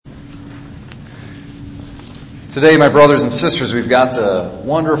Today, my brothers and sisters, we've got the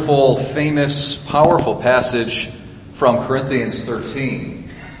wonderful, famous, powerful passage from Corinthians 13,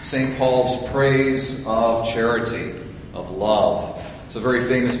 St. Paul's praise of charity, of love. It's a very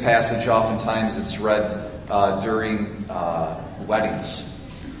famous passage. Oftentimes it's read during weddings.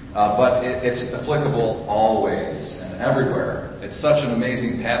 But it's applicable always and everywhere. It's such an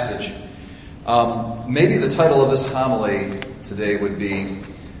amazing passage. Maybe the title of this homily today would be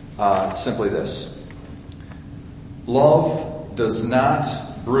simply this: Love does not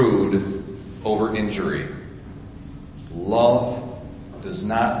brood over injury. Love does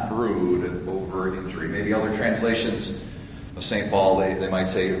not brood over injury. Maybe other translations of St. Paul, they might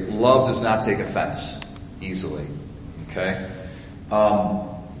say, love does not take offense easily. Okay?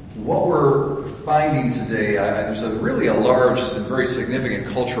 What we're finding today, there's really a large and very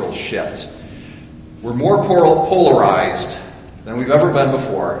significant cultural shift. We're more polarized than we've ever been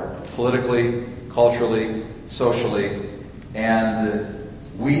before, politically, culturally, socially, and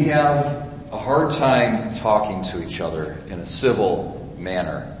we have a hard time talking to each other in a civil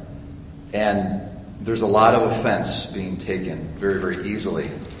manner. And there's a lot of offense being taken very, very easily,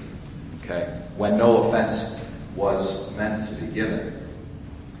 okay, when no offense was meant to be given.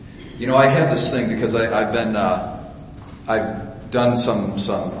 You know, I have this thing because I've done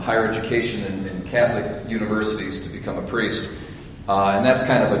some higher education in Catholic universities to become a priest. And that's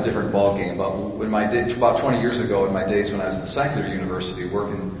kind of a different ballgame. But about 20 years ago, in my days when I was in a secular university,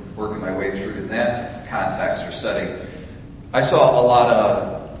 working my way through in that context or setting, I saw a lot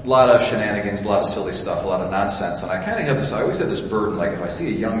of shenanigans, a lot of silly stuff, a lot of nonsense. And I kind of have this. I always have this burden. Like if I see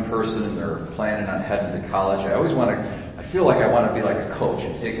a young person and they're planning on heading to college, I feel like I want to be like a coach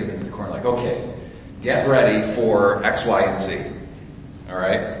and take them in the corner. Like, okay, get ready for X, Y, and Z. All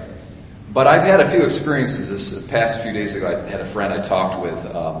right. But I've had a few experiences. This past few days ago, I had a friend I talked with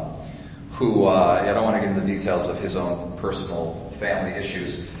who, I don't want to get into the details of his own personal family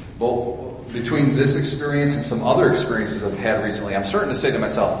issues. But between this experience and some other experiences I've had recently, I'm starting to say to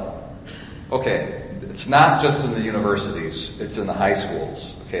myself, okay, it's not just in the universities, it's in the high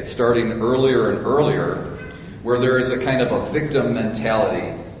schools. Okay, it's starting earlier and earlier, where there is a kind of a victim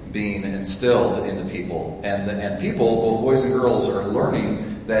mentality being instilled into people. And people, both boys and girls, are learning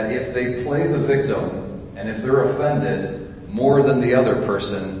that if they play the victim and if they're offended more than the other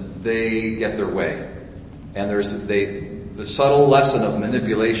person, they get their way. And the subtle lesson of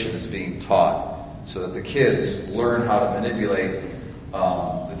manipulation is being taught so that the kids learn how to manipulate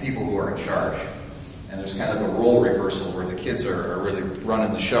the people who are in charge. And there's kind of a role reversal where the kids are really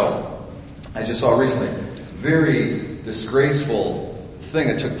running the show. I just saw recently a very disgraceful thing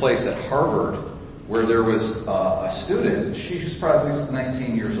that took place at Harvard, where there was a student, she was probably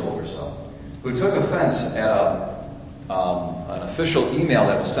 19 years old or so, who took offense at an official email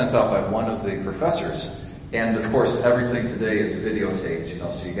that was sent out by one of the professors. And of course, everything today is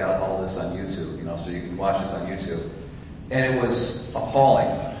videotaped, so you got all this on YouTube, so you can watch this on YouTube. And it was appalling.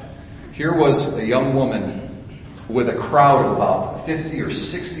 Here was a young woman with a crowd of about 50 or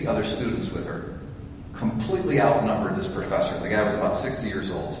 60 other students with her, completely outnumbered this professor. The guy was about 60 years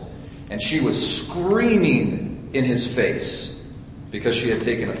old. And she was screaming in his face because she had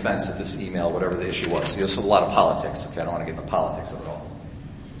taken offense at this email, whatever the issue was. There's a lot of politics. Okay, I don't want to get into politics of it all.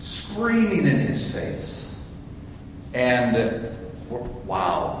 Screaming in his face. And,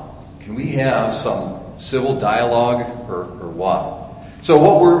 wow, can we have some civil dialogue or what? So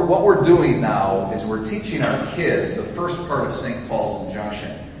what we're doing now is we're teaching our kids the first part of St. Paul's injunction.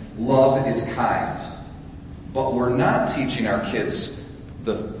 Love is kind. But we're not teaching our kids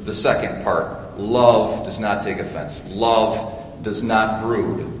the second part. Love does not take offense. Love does not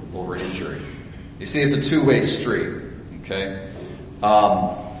brood over injury. You see, it's a two-way street. Okay?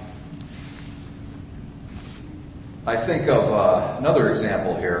 I think of another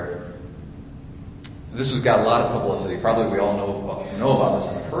example here. This has got a lot of publicity. Probably we all know about this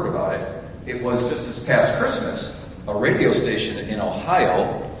and have heard about it. It was just this past Christmas, a radio station in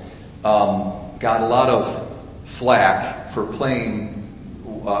Ohio got a lot of flack for playing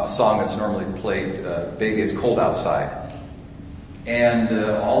a song that's normally played, Baby It's Cold Outside.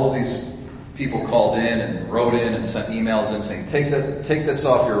 And all of these people called in and wrote in and sent emails in saying, take this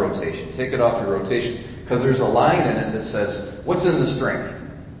off your rotation, take it off your rotation, because there's a line in it that says, what's in this drink?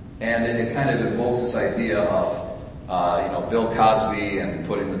 And it kind of evokes this idea of Bill Cosby and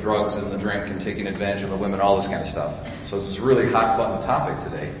putting the drugs in the drink and taking advantage of the women, all this kind of stuff. So it's this really hot button topic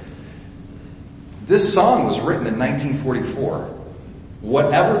today. This song was written in 1944.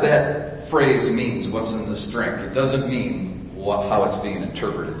 Whatever that phrase means, what's in this drink, it doesn't mean how it's being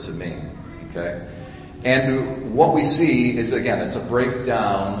interpreted to mean. Okay? And what we see is, again, it's a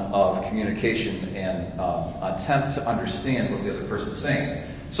breakdown of communication and attempt to understand what the other person's saying.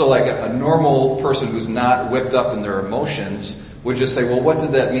 So like a normal person who's not whipped up in their emotions would just say, well, what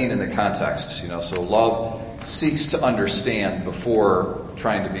did that mean in the context? So love seeks to understand before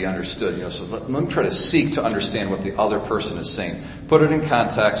trying to be understood. So let me try to seek to understand what the other person is saying. Put it in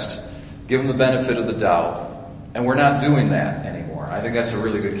context, give them the benefit of the doubt, and we're not doing that anymore. I think that's a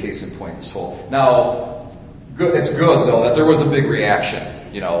really good case in point, this whole. Now, it's good, though, that there was a big reaction.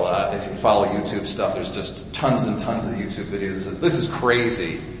 If you follow YouTube stuff, there's just tons and tons of YouTube videos that says, this is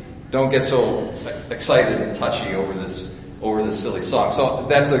crazy. Don't get so excited and touchy over this silly song. So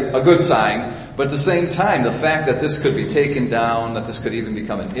that's a good sign. But at the same time, the fact that this could be taken down, that this could even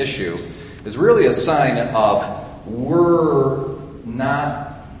become an issue, is really a sign of we're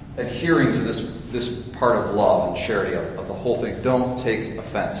not adhering to this part of love and charity of the whole thing. Don't take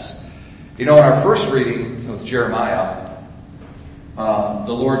offense. In our first reading with Jeremiah,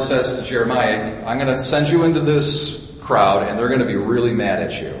 the Lord says to Jeremiah, I'm going to send you into this crowd and they're going to be really mad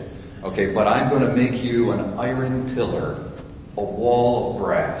at you. Okay, but I'm going to make you an iron pillar, a wall of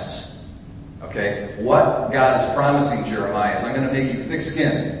brass. Okay, what God is promising Jeremiah is I'm going to make you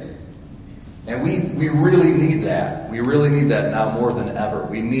thick-skinned. And we really need that. We really need that now more than ever.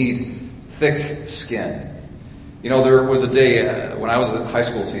 We need thick skin. There was a day when I was a high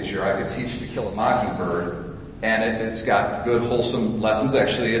school teacher, I could teach To Kill a Mockingbird, and it's got good, wholesome lessons.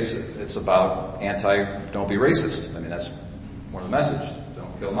 Actually, it's about don't be racist. That's one of the messages.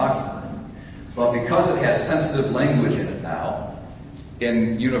 Don't kill a mockingbird. But because it has sensitive language in it now,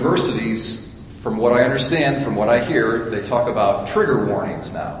 in universities, from what I understand, from what I hear, they talk about trigger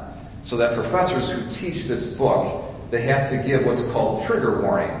warnings now. So that professors who teach this book, they have to give what's called trigger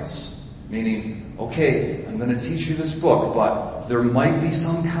warnings. Meaning, okay, I'm going to teach you this book, but there might be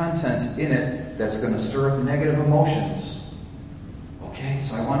some content in it that's going to stir up negative emotions. Okay,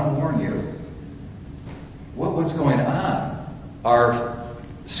 so I want to warn you. What's going on? Our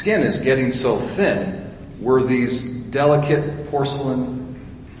skin is getting so thin, we're these delicate porcelain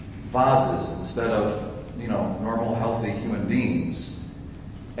vases instead of, normal, healthy human beings.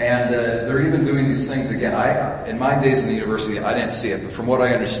 And they're even doing these things again. In my days in the university, I didn't see it, but from what I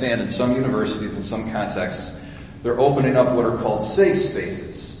understand, in some universities, in some contexts, they're opening up what are called safe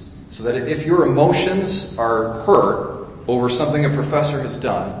spaces. So that if your emotions are hurt over something a professor has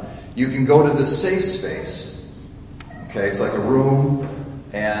done, you can go to this safe space. Okay, it's like a room,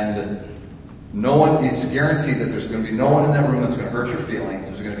 and it's guaranteed that there's going to be no one in that room that's going to hurt your feelings.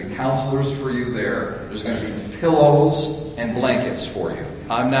 There's going to be counselors for you there. There's going to be pillows and blankets for you.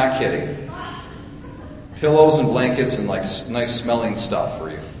 I'm not kidding. Pillows and blankets and nice smelling stuff for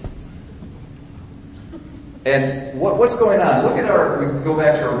you. And what's going on? We can go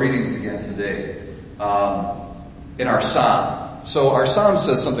back to our readings again today. In our psalm. So our psalm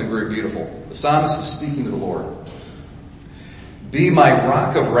says something very beautiful. The psalmist is speaking to the Lord. Be my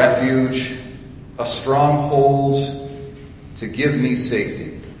rock of refuge, a stronghold to give me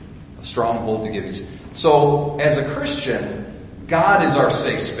safety. A stronghold to give me safety. So as a Christian, God is our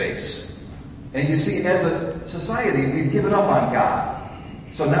safe space. And you see, as a society, we've given up on God.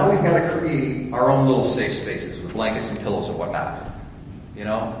 So now we've got to create our own little safe spaces with blankets and pillows and whatnot.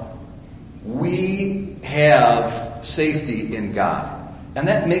 We have safety in God. And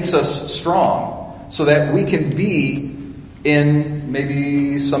that makes us strong so that we can be in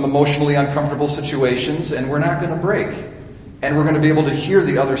maybe some emotionally uncomfortable situations and we're not going to break. And we're going to be able to hear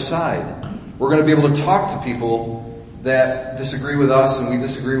the other side. We're going to be able to talk to people that disagree with us and we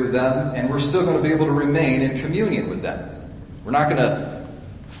disagree with them, and we're still going to be able to remain in communion with them. We're not going to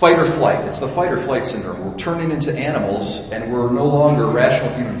fight or flight. It's the fight or flight syndrome. We're turning into animals and we're no longer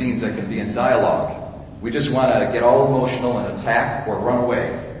rational human beings that can be in dialogue. We just want to get all emotional and attack or run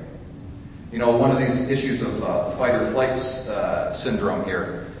away. One of these issues of fight or flight syndrome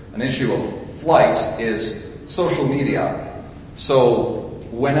here, an issue of flight is social media. So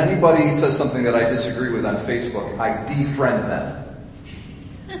when anybody says something that I disagree with on Facebook, I defriend them.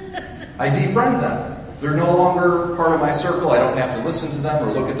 I defriend them. They're no longer part of my circle. I don't have to listen to them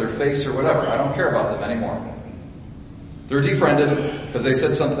or look at their face or whatever. I don't care about them anymore. They're defriended because they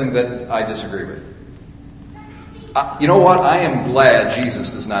said something that I disagree with. You know what? I am glad Jesus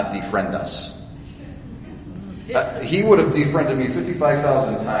does not defriend us. He would have defriended me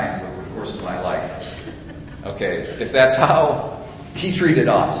 55,000 times over the course of my life. Okay, if that's how he treated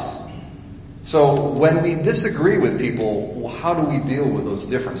us. So when we disagree with people, well, how do we deal with those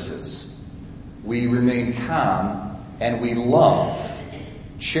differences? We remain calm and we love.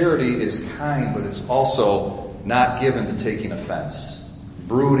 Charity is kind, but it's also not given to taking offense,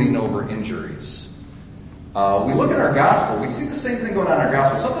 brooding over injuries. We look at our gospel, we see the same thing going on in our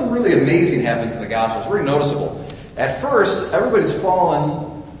gospel. Something really amazing happens in the gospel. It's very noticeable. At first, everybody's fallen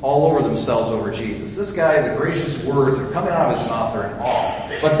all over themselves over Jesus. This guy, the gracious words are coming out of his mouth are in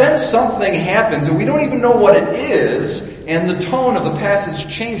awe. But then something happens, and we don't even know what it is, and the tone of the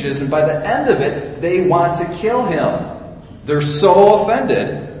passage changes, and by the end of it, they want to kill him. They're so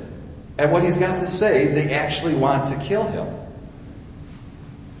offended at what he's got to say, they actually want to kill him.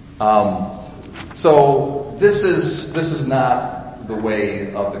 So this is not the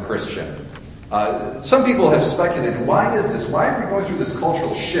way of the Christian. Some people have speculated, why is this? Why are we going through this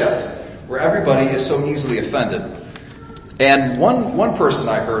cultural shift where everybody is so easily offended? And one person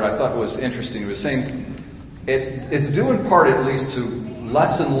I heard, I thought was interesting, was saying it's due in part at least to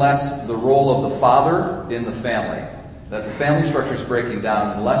less and less the role of the father in the family. That the family structure is breaking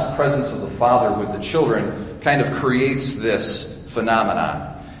down, and less presence of the father with the children kind of creates this phenomenon.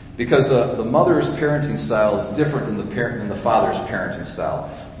 Because the mother's parenting style is different than the father's parenting style.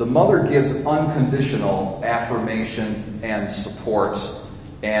 The mother gives unconditional affirmation and support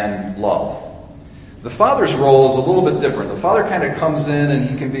and love. The father's role is a little bit different. The father kind of comes in and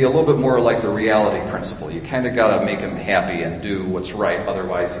he can be a little bit more like the reality principle. You kind of got to make him happy and do what's right,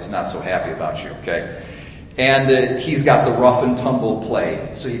 otherwise he's not so happy about you, okay? And he's got the rough and tumble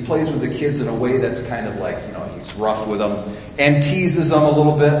play. So he plays with the kids in a way that's kind of like, he's rough with them and teases them a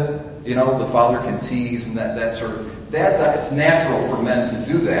little bit. The father can tease and that sort of, it's natural for men to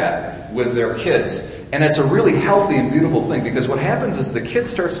do that with their kids. And it's a really healthy and beautiful thing, because what happens is the kid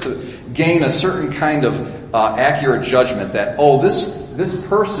starts to gain a certain kind of accurate judgment that, this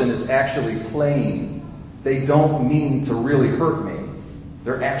person is actually playing. They don't mean to really hurt me.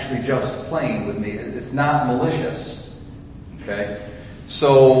 They're actually just playing with me. It's not malicious. Okay?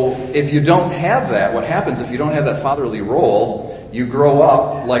 So if you don't have that, what happens if you don't have that fatherly role, you grow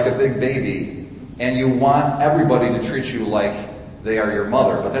up like a big baby and you want everybody to treat you like they are your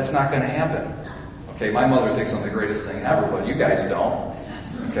mother. But that's not going to happen. Okay, my mother thinks I'm the greatest thing ever, but you guys don't.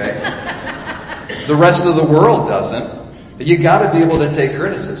 Okay? The rest of the world doesn't. You got to be able to take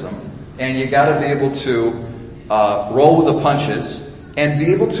criticism, and you got to be able to roll with the punches and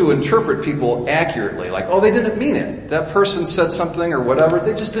be able to interpret people accurately. Like, they didn't mean it. That person said something or whatever.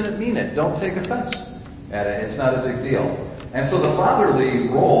 They just didn't mean it. Don't take offense at it. It's not a big deal. And so the fatherly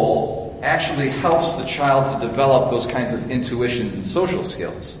role actually helps the child to develop those kinds of intuitions and social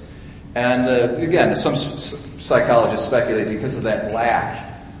skills. And again, some psychologists speculate because of that lack,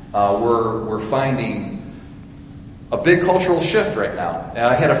 we're finding a big cultural shift right now.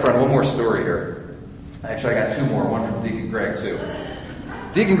 I had a friend, one more story here. Actually, I got two more, one from Deacon Greg too.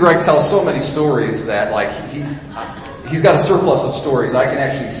 Deacon Greg tells so many stories that he's got a surplus of stories. I can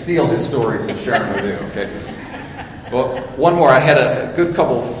actually steal his stories and share them with you, okay? Well, one more. I had a good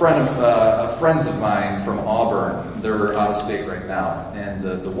couple of friends of mine from Auburn. They're out of state right now. And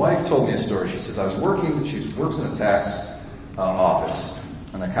the wife told me a story. She says, she works in a tax office,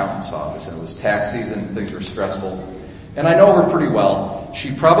 an accountant's office, and it was tax season, things were stressful. And I know her pretty well.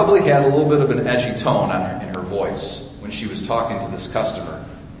 She probably had a little bit of an edgy tone in her voice when she was talking to this customer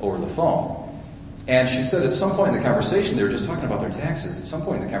over the phone. And she said at some point in the conversation, they were just talking about their taxes. At some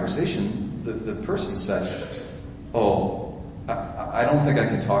point in the conversation, the person said, I don't think I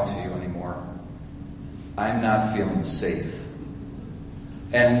can talk to you anymore. I'm not feeling safe.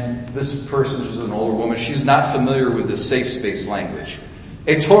 And this person is an older woman. She's not familiar with the safe space language.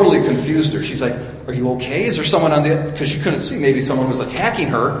 It totally confused her. She's like, are you okay? Is there someone on the... Because she couldn't see. Maybe someone was attacking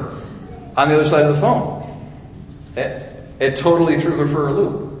her on the other side of the phone. It totally threw her for a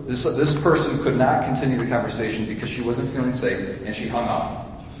loop. This person could not continue the conversation because she wasn't feeling safe, and she hung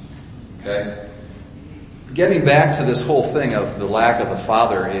up. Okay? Getting back to this whole thing of the lack of the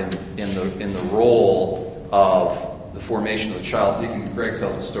father in the role of the formation of the child, Deacon Greg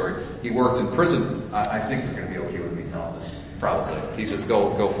tells a story. He worked in prison. I think you're going to be okay with me telling this. Probably. He says,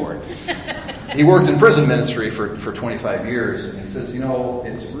 go for it. He worked in prison ministry for 25 years, and he says,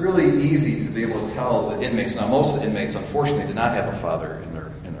 it's really easy to be able to tell the inmates. Now, most of the inmates, unfortunately, did not have a father in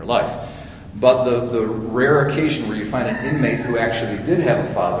their life. But the rare occasion where you find an inmate who actually did have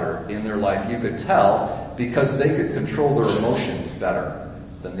a father in their life, you could tell because they could control their emotions better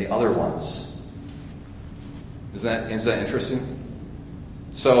than the other ones. Is that interesting?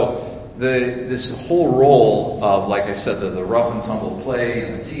 So this whole role of, like I said, the rough and tumble play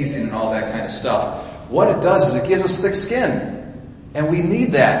and the teasing and all that kind of stuff, what it does is it gives us thick skin. And we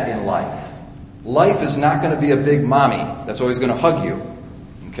need that in life. Life is not going to be a big mommy that's always going to hug you.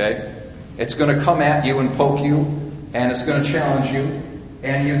 Okay? It's going to come at you and poke you, and it's going to challenge you,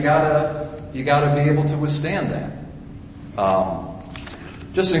 and you gotta be able to withstand that.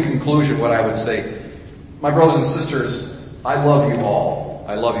 Just in conclusion, what I would say, my brothers and sisters, I love you all.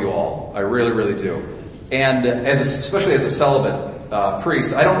 I love you all. I really, really do. And especially as a celibate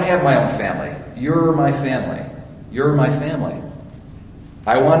priest, I don't have my own family. You're my family. You're my family.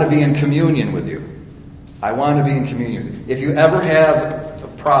 I want to be in communion with you. I want to be in communion with you. If you ever have a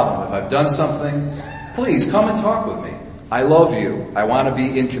problem, if I've done something, please come and talk with me. I love you. I want to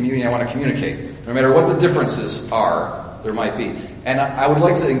be in communion. I want to communicate. No matter what the differences are, there might be. And I would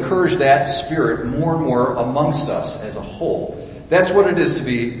like to encourage that spirit more and more amongst us as a whole. That's what it is to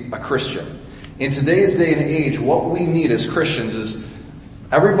be a Christian. In today's day and age, what we need as Christians is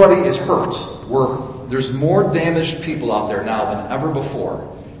everybody is hurt. There's more damaged people out there now than ever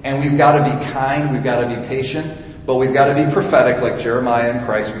before. And we've got to be kind, we've got to be patient, but we've got to be prophetic like Jeremiah and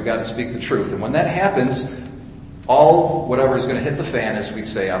Christ. We've got to speak the truth. And when that happens, whatever is going to hit the fan, as we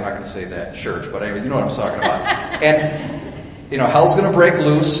say, I'm not going to say that in church, but anyway, you know what I'm talking about. And, hell's going to break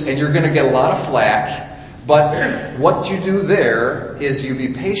loose and you're going to get a lot of flack. But what you do there is you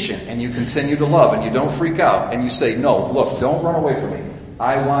be patient and you continue to love and you don't freak out and you say, no, look, don't run away from me.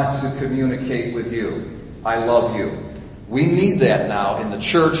 I want to communicate with you. I love you. We need that now in the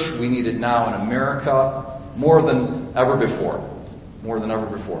church. We need it now in America more than ever before. More than ever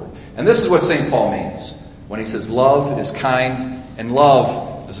before. And this is what St. Paul means when he says love is kind and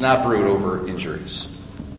love does not brood over injuries.